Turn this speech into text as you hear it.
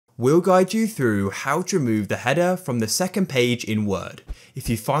we'll guide you through how to remove the header from the second page in Word. If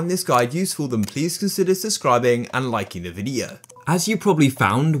you find this guide useful, then please consider subscribing and liking the video. As you probably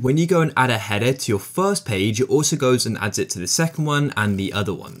found, when you go and add a header to your first page, it also goes and adds it to the second one and the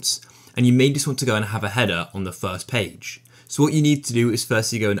other ones. And you may just want to go and have a header on the first page. So what you need to do is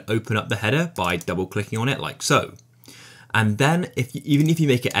firstly go and open up the header by double clicking on it like so. And then even if you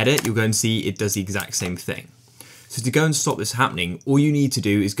make an edit, you'll go and see it does the exact same thing. So to go and stop this happening, all you need to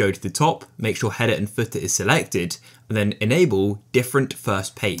do is go to the top, make sure header and footer is selected, and then enable different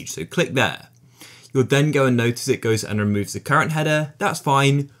first page. So click there. You'll then go and notice it goes and removes the current header. That's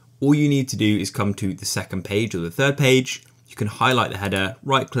fine. All you need to do is come to the second page or the third page. You can highlight the header,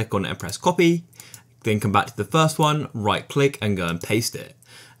 right click on it and press copy. Then come back to the first one, right click and go and paste it.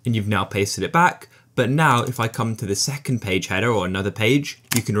 And you've now pasted it back. But now if I come to the second page header or another page,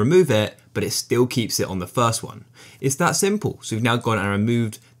 you can remove it, but it still keeps it on the first one. It's that simple. So we've now gone and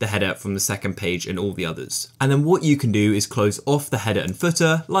removed the header from the second page and all the others. And then what you can do is close off the header and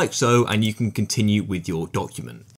footer like so, and you can continue with your document.